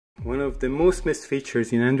One of the most missed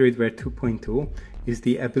features in Android Wear 2.0 is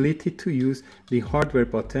the ability to use the hardware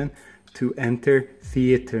button to enter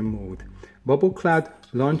theater mode. Bubble Cloud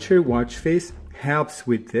Launcher watch face helps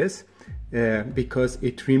with this because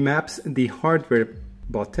it remaps the hardware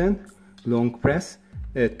button, long press,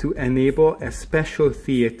 to enable a special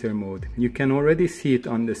theater mode. You can already see it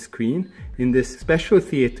on the screen. In this special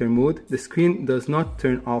theater mode, the screen does not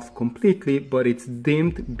turn off completely, but it's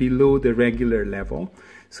dimmed below the regular level,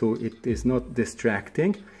 so it is not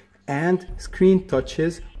distracting, and screen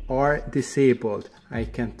touches are disabled. I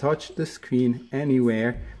can touch the screen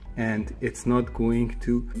anywhere and it's not going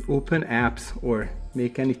to open apps or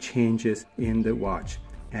make any changes in the watch.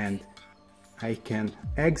 And I can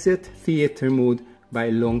exit theater mode by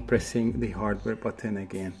long pressing the hardware button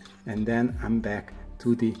again, and then I'm back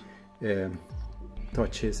to the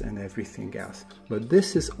touches and everything else. But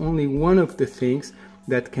this is only one of the things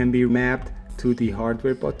that can be mapped to the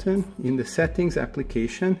hardware button. In the settings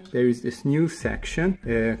application, there is this new section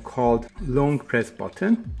called long press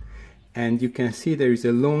button, and you can see there is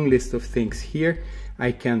a long list of things here.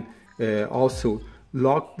 I can also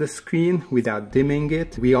lock the screen without dimming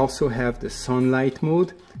it. We also have the sunlight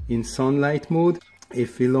mode. In sunlight mode,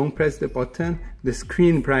 if we long press the button, the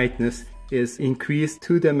screen brightness is increased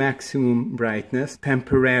to the maximum brightness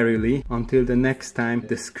temporarily until the next time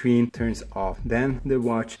the screen turns off. Then the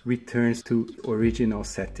watch returns to original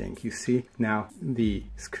setting. You see now the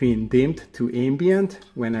screen dimmed to ambient.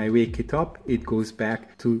 When I wake it up, it goes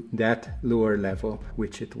back to that lower level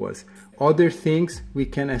which it was. Other things we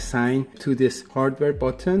can assign to this hardware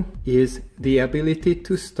button is the ability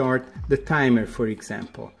to start the timer, for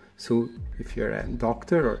example. So if you're a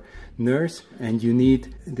doctor or nurse and you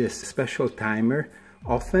need this special timer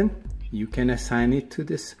often, you can assign it to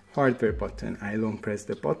this hardware button. I long press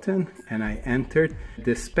the button and I entered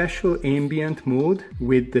the special ambient mode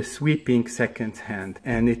with the sweeping second hand,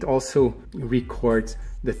 and it also records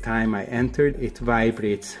the time I entered. It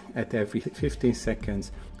vibrates at every 15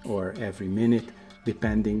 seconds or every minute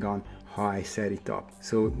depending on how I set it up.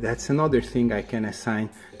 So that's another thing I can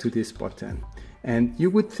assign to this button. And you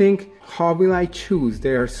would think, how will I choose?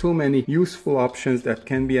 There are so many useful options that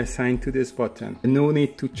can be assigned to this button. No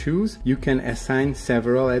need to choose. You can assign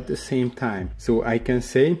several at the same time. So I can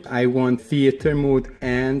say I want theater mode,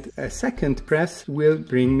 and a second press will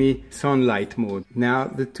bring me sunlight mode. Now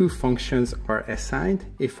the two functions are assigned.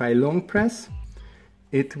 If I long press,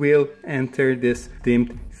 it will enter this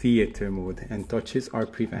dimmed theater mode and touches are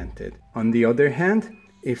prevented. On the other hand,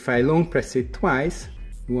 if I long press it twice,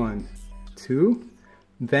 1, 2,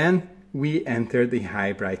 then we enter the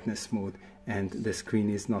high brightness mode and the screen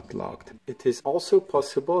is not locked. It is also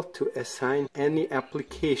possible to assign any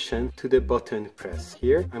application to the button press.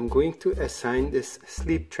 Here I'm going to assign this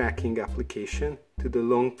sleep tracking application to the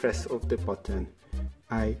long press of the button.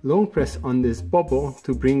 I long press on this bubble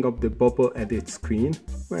to bring up the bubble edit screen,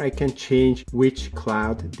 where I can change which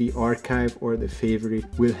cloud, the archive or the favorite,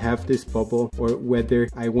 will have this bubble, or whether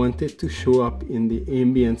I want it to show up in the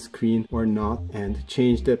ambient screen or not, and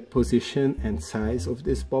change the position and size of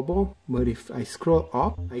this bubble. But if I scroll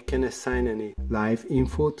up, I can assign any live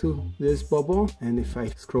info to this bubble, and if I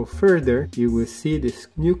scroll further, you will see this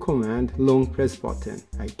new command, long press button.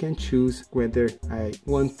 I can choose whether I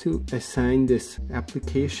want to assign this application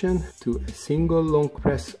to a single long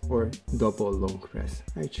press or double long press.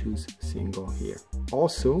 I choose single here.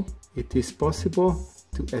 Also, it is possible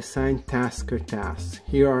to assign tasker tasks.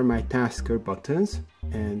 Here are my tasker buttons,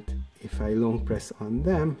 and if I long press on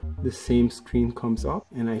them, the same screen comes up,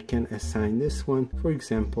 and I can assign this one, for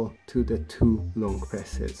example, to the 2 long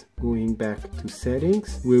presses. Going back to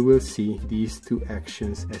settings, we will see these 2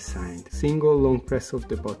 actions assigned. Single long press of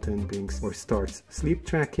the button brings or starts sleep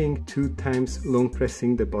tracking. 2 times long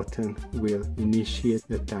pressing the button will initiate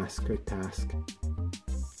the tasker task.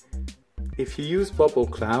 If you use bubble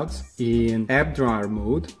clouds in app drawer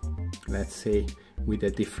mode, let's say with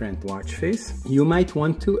a different watch face, you might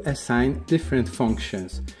want to assign different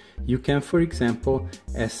functions. You can, for example,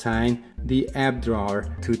 assign the app drawer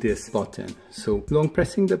to this button. So long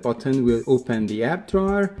pressing the button will open the app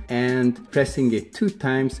drawer, and pressing it 2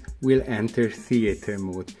 times will enter theater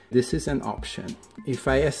mode. This is an option. If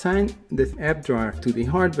I assign the app drawer to the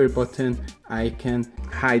hardware button, I can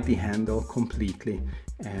hide the handle completely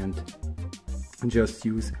and just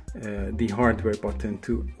use the hardware button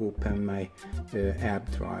to open my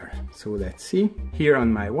app drawer. So let's see. Here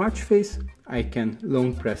on my watch face, I can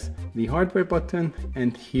long press the hardware button,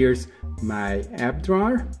 and here's my app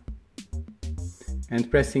drawer. And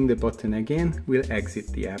pressing the button again will exit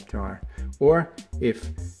the app drawer. Or if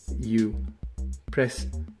you press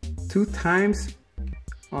 2 times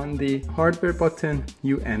on the hardware button,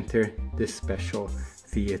 you enter this special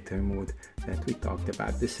theater mode that we talked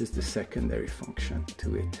about. This is the secondary function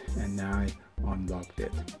to it. And now I unlocked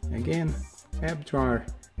it. Again, app drawer,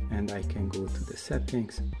 and I can go to the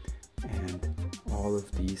settings, and all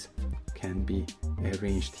of these can be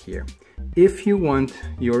arranged here. If you want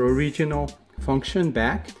your original function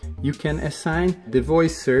back, you can assign the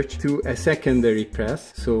voice search to a secondary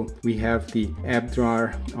press. So we have the app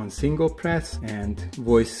drawer on single press and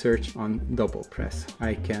voice search on double press.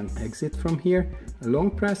 I can exit from here,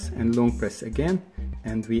 long press and long press again,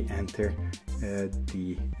 and we enter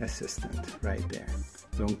the assistant right there.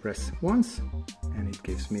 Long press once and it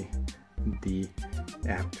gives me the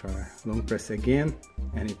app drawer. Long press again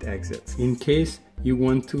and it exits. In case you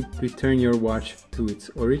want to return your watch to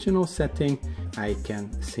its original setting, I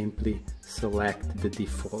can simply select the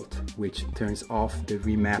default, which turns off the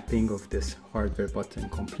remapping of this hardware button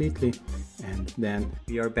completely, and then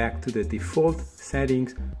we are back to the default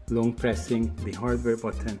settings. Long pressing the hardware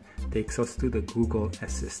button takes us to the Google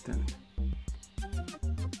Assistant.